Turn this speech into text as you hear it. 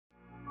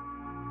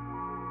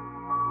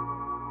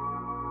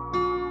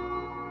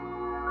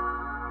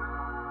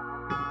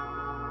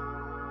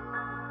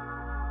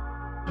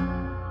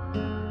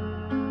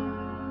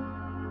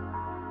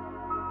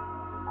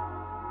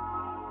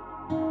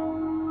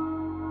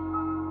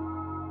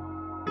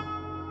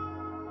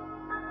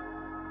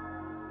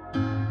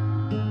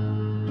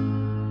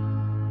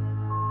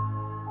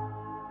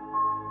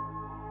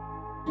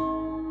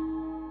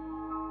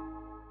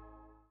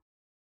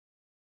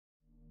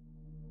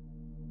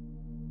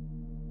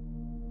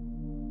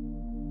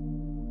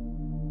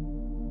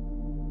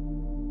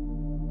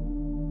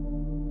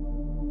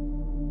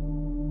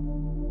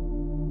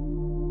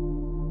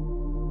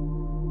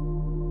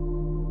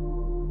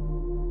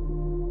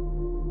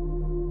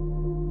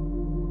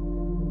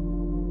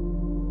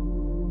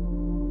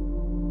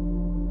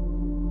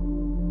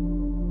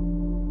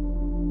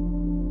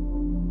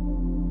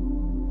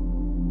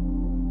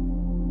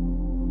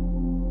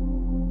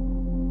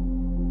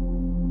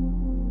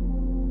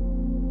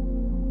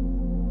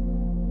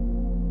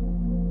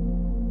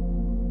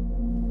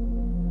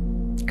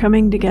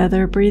Coming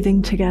together,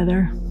 breathing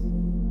together.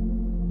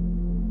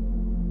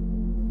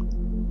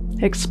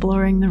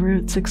 Exploring the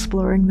roots,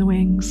 exploring the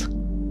wings.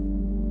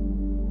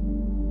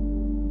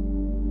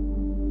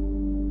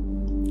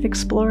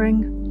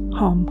 Exploring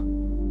home.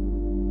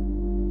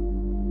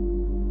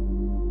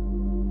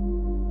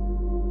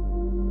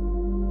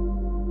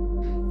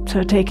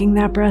 So taking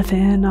that breath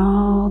in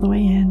all the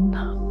way in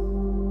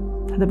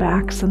to the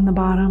backs and the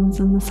bottoms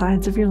and the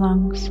sides of your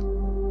lungs.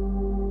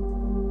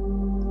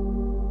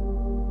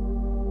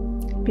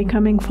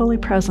 Becoming fully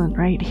present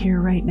right here,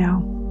 right now.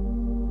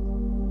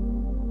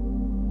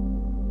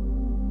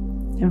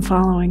 And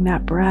following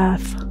that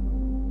breath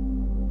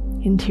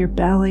into your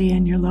belly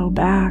and your low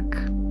back.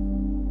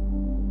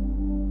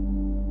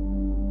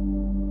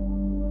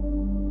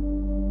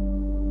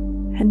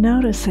 And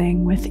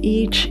noticing with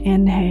each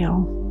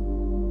inhale,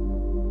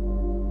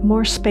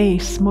 more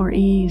space, more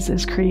ease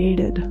is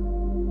created.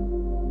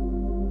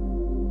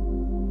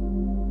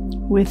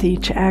 With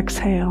each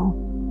exhale,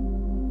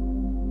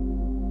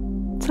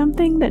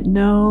 something that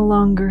no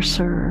longer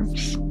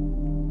serves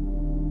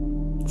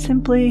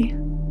simply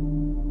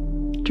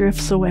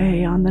drifts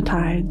away on the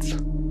tides.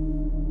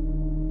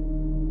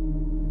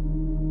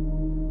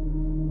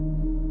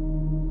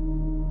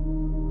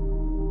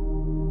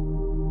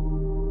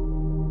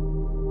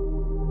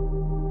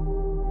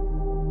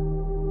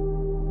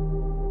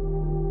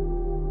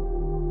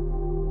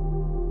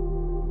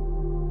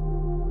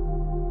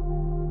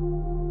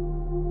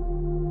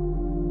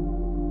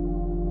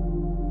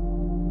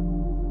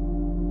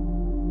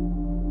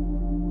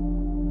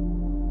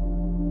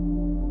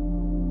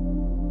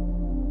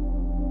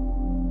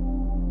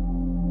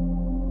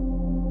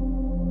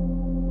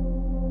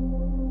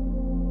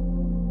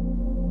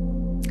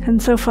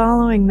 And so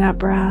following that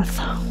breath,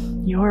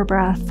 your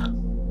breath,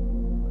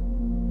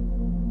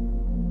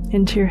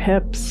 into your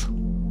hips,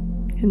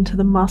 into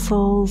the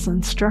muscles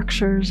and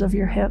structures of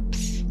your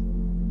hips.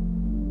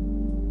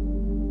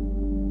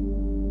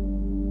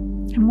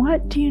 And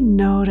what do you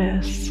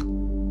notice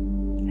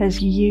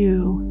as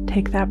you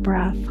take that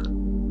breath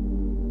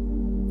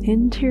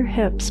into your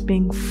hips,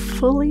 being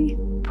fully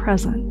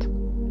present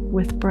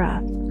with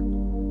breath?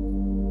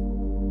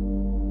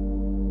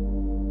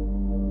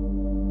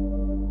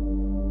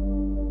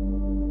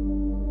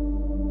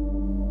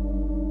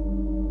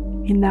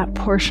 In that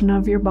portion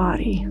of your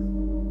body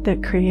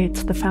that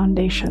creates the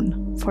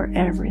foundation for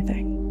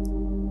everything.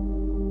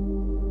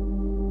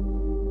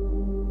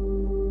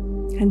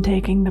 And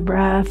taking the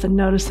breath and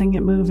noticing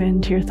it move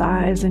into your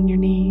thighs and your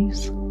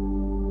knees.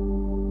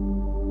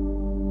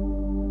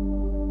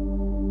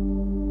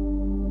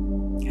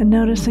 And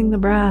noticing the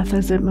breath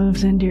as it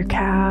moves into your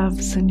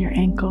calves and your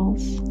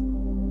ankles.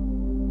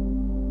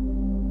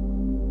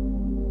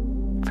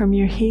 From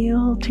your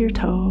heel to your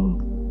toe,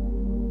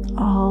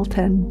 all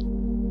 10.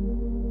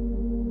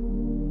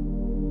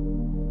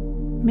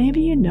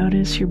 Maybe you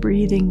notice you're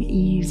breathing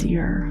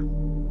easier,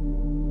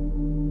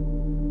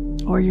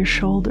 or your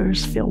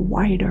shoulders feel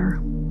wider.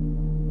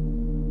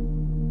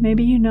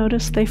 Maybe you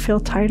notice they feel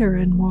tighter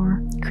and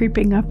more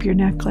creeping up your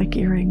neck like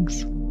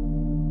earrings.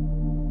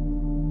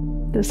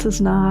 This is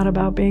not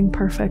about being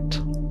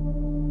perfect.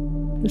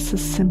 This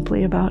is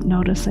simply about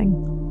noticing.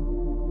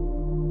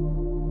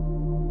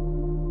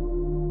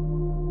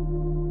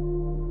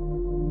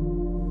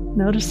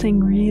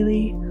 Noticing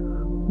really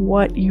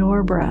what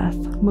your breath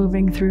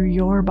moving through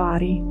your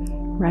body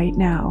right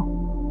now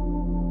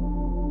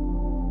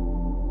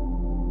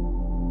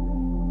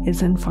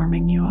is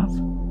informing you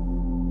of.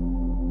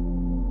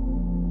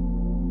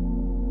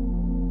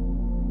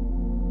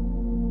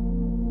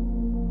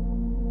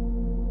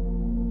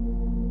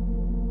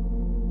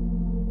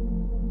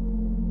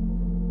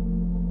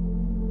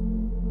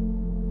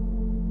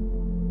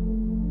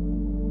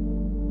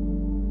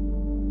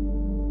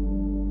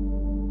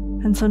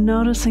 And so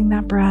noticing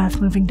that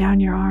breath moving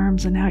down your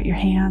arms and out your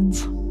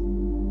hands.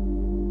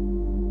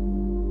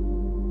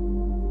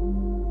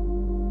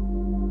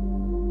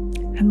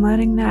 And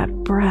letting that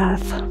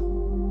breath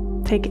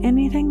take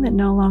anything that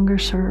no longer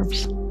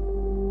serves,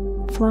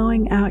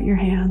 flowing out your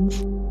hands.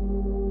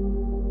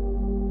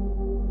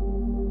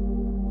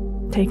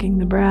 Taking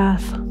the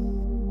breath,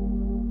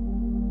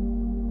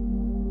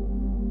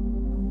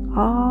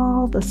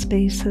 all the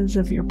spaces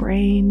of your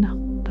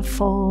brain, the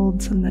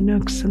folds and the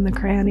nooks and the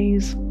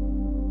crannies.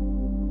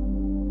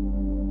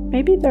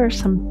 Maybe there are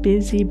some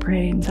busy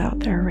brains out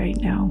there right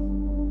now.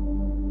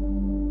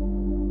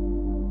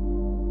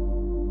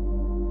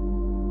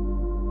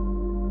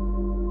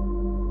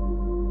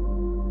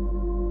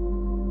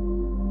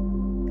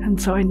 And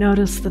so I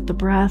notice that the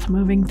breath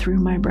moving through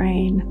my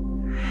brain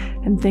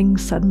and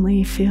things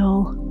suddenly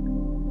feel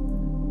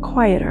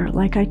quieter,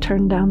 like I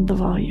turned down the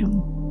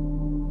volume.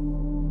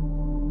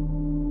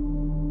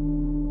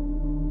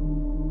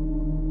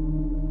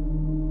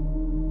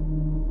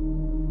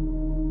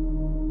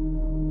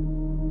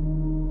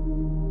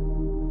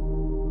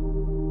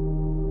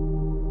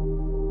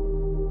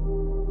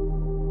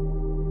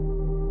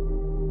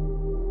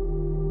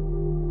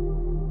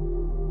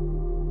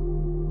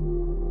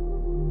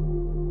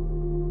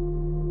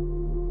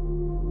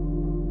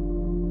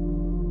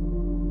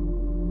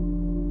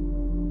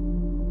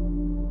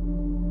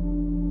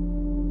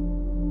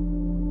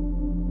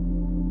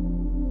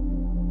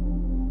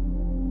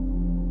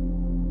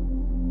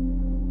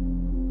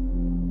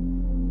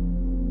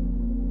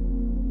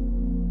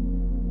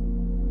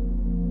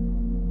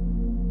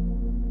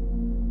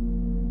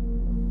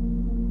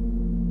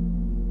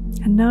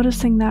 And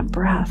noticing that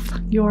breath,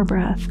 your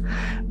breath,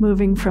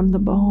 moving from the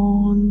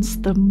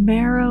bones, the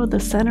marrow, the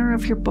center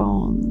of your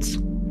bones,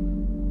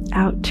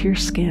 out to your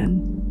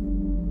skin,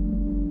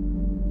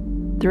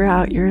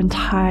 throughout your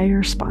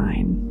entire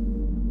spine,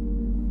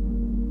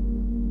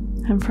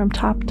 and from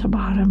top to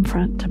bottom,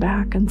 front to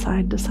back, and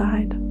side to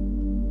side.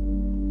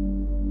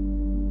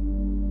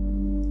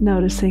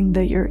 Noticing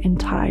that your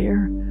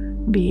entire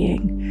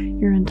being,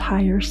 your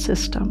entire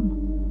system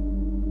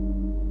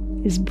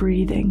is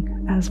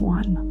breathing as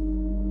one.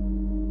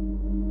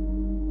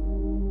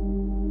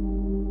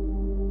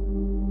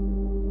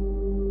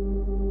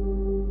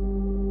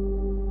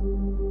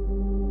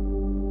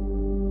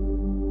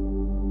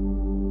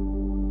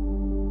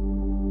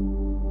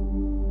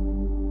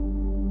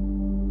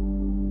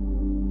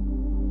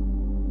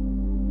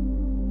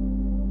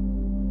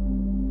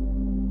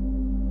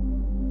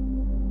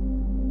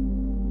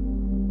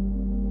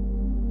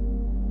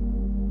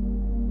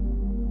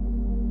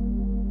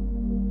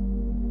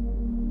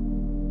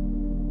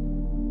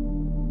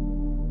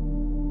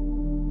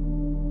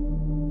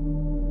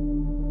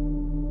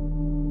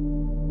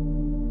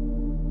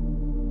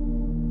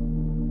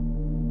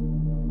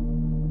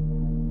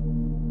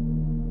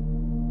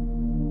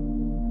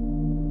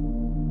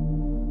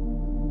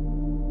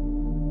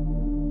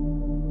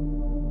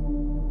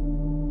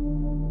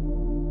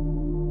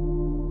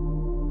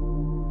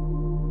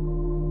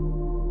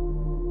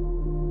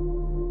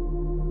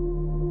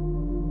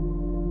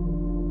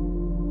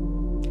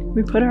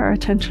 We put our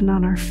attention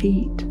on our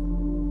feet,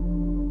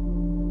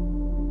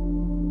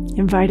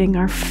 inviting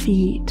our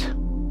feet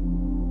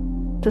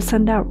to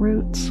send out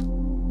roots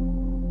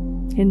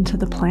into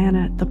the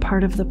planet, the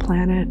part of the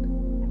planet,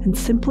 and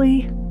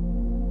simply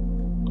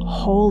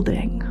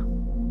holding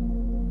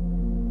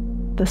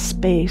the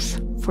space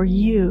for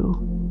you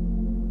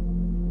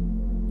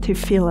to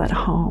feel at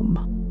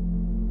home.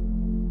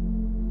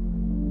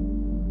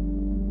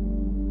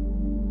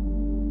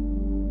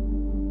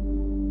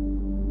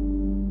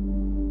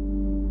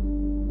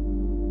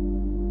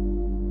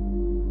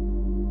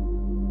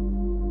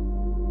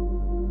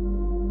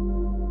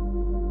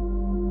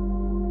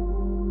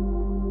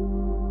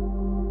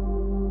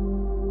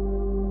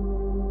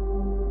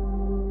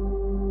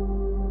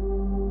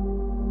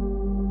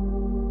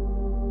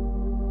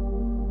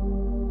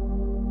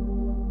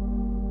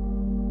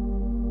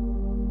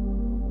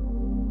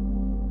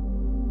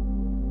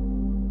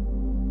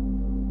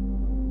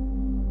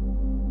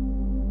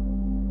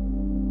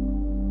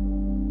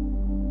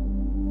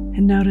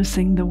 And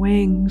noticing the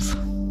wings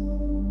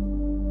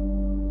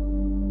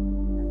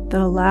that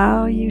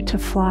allow you to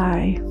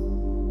fly,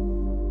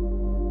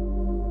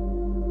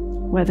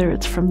 whether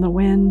it's from the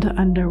wind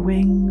under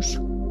wings,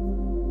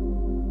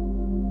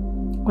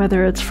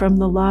 whether it's from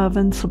the love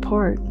and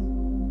support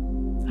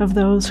of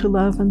those who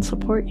love and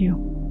support you.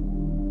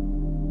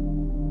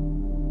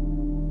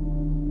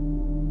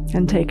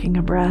 And taking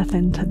a breath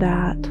into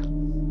that.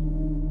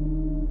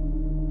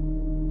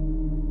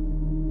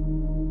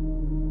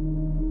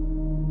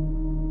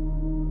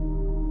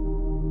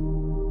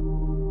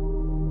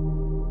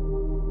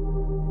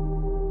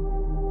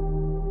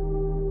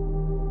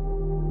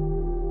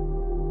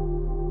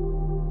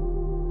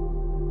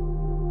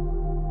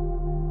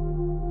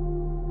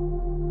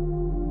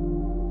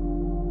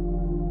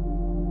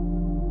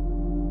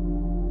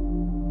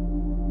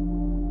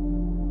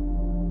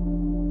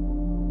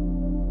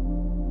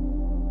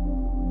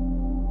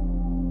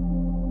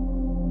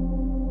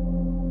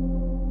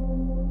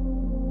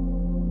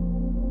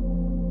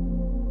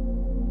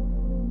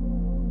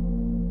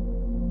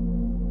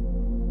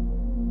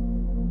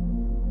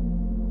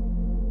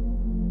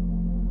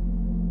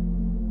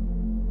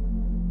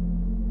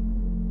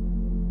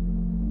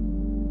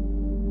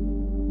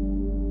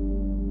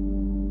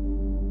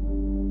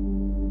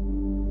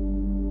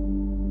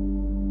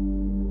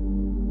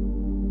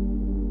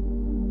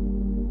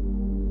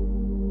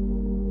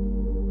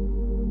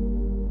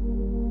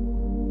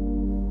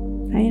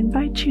 I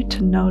invite you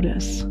to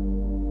notice,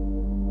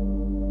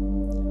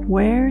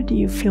 where do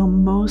you feel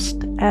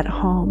most at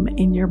home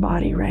in your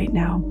body right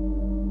now?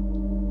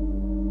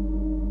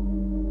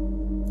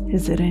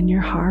 Is it in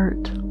your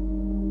heart?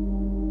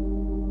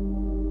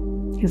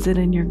 Is it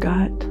in your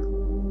gut?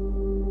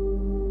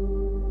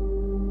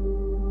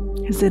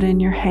 Is it in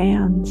your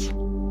hands?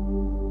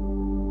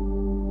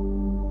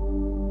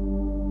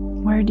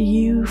 Where do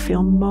you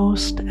feel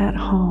most at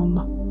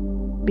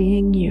home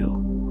being you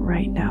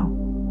right now?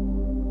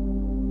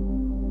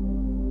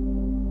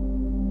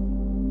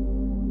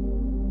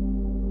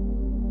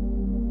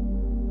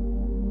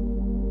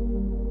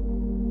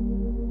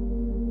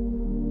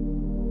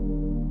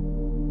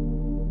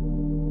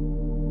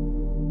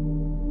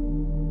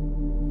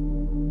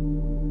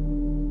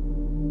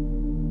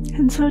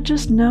 And so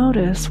just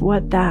notice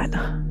what that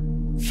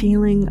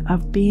feeling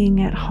of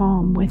being at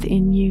home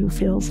within you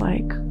feels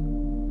like.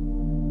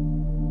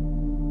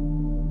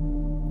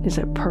 Is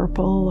it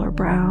purple or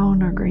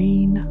brown or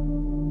green?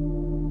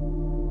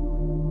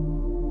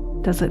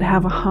 Does it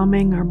have a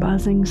humming or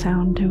buzzing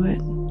sound to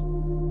it?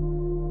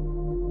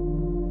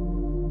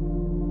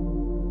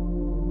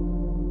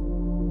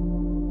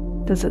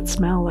 Does it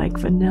smell like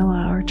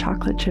vanilla or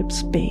chocolate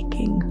chips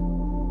baking?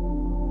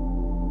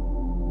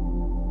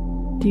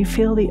 Do you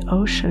feel the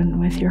ocean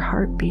with your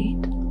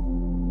heartbeat?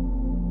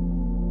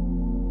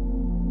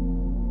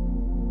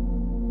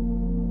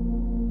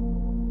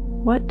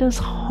 What does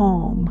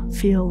home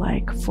feel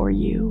like for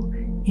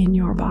you in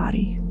your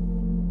body?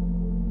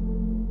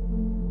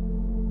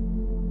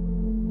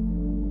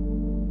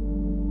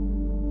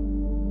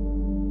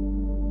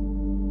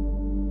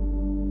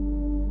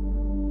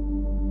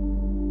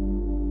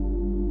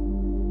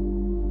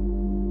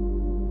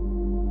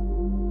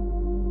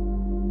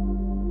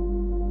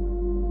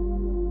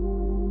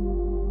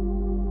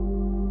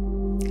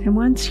 And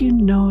once you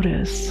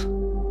notice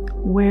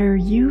where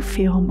you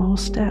feel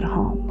most at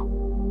home,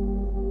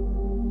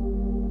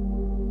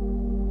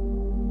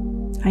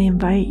 I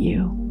invite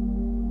you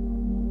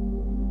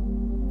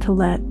to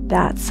let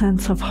that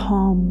sense of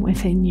home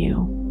within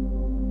you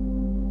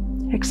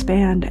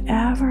expand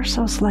ever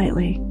so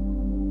slightly.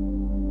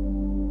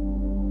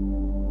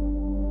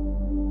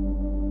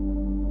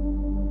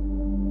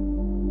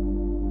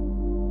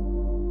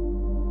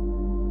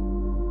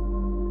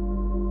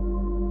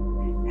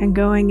 And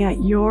going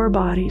at your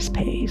body's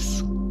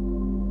pace,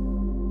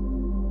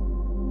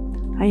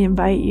 I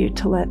invite you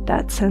to let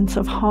that sense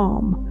of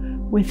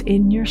home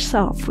within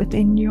yourself,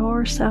 within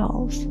your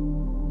cells,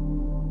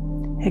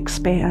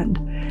 expand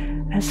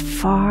as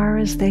far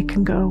as they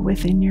can go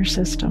within your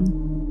system.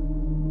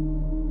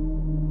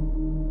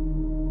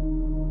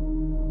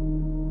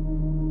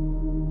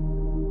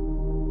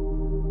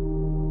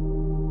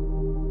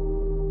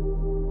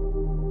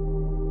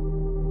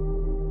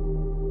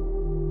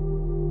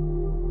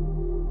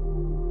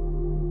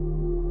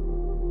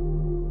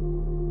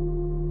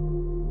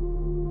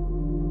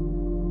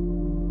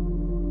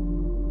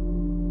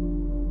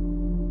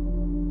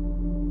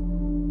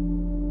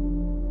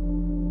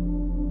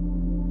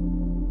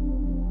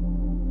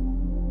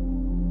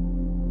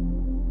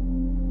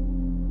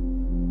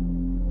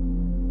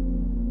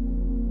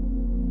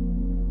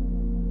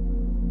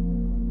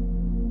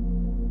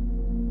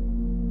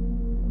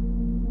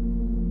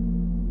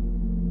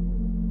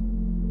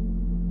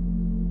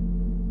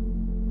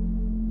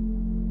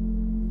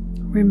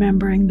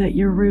 Remembering that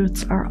your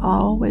roots are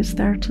always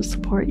there to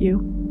support you.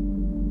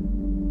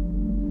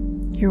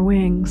 Your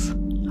wings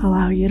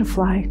allow you to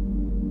fly.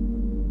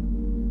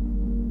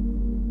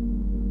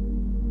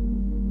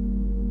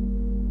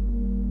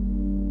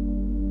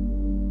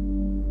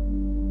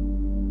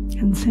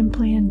 And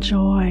simply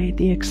enjoy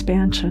the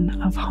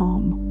expansion of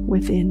home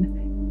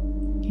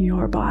within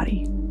your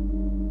body.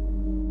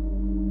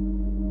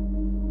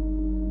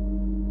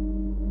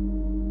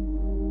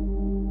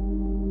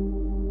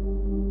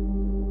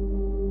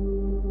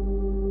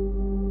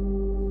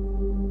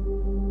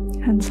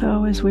 And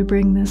so as we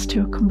bring this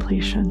to a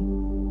completion,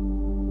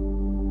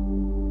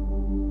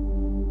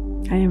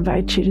 I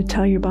invite you to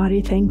tell your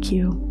body thank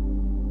you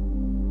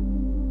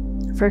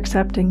for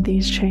accepting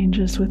these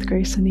changes with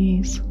grace and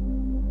ease.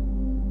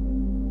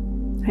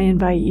 I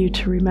invite you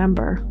to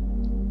remember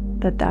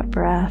that that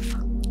breath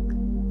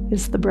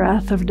is the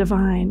breath of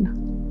divine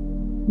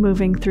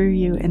moving through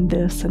you in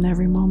this and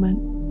every moment.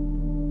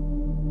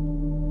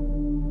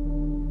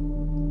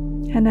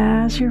 And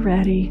as you're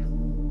ready,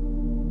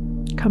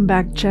 come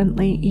back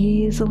gently,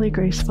 easily,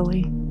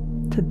 gracefully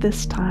to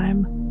this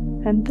time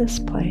and this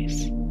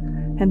place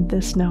and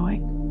this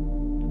knowing,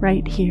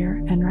 right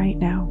here and right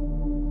now.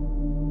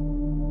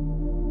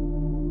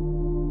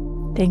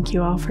 Thank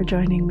you all for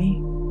joining me.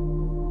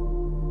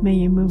 May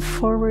you move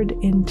forward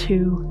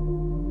into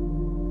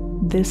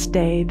this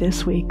day,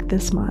 this week,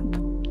 this month,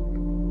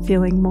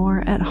 feeling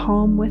more at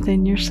home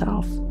within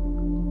yourself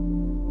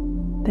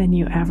than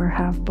you ever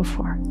have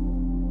before.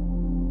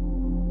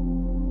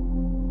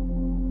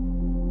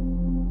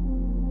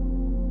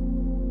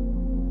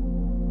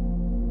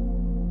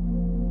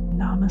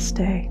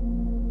 Namaste,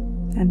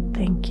 and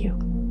thank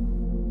you.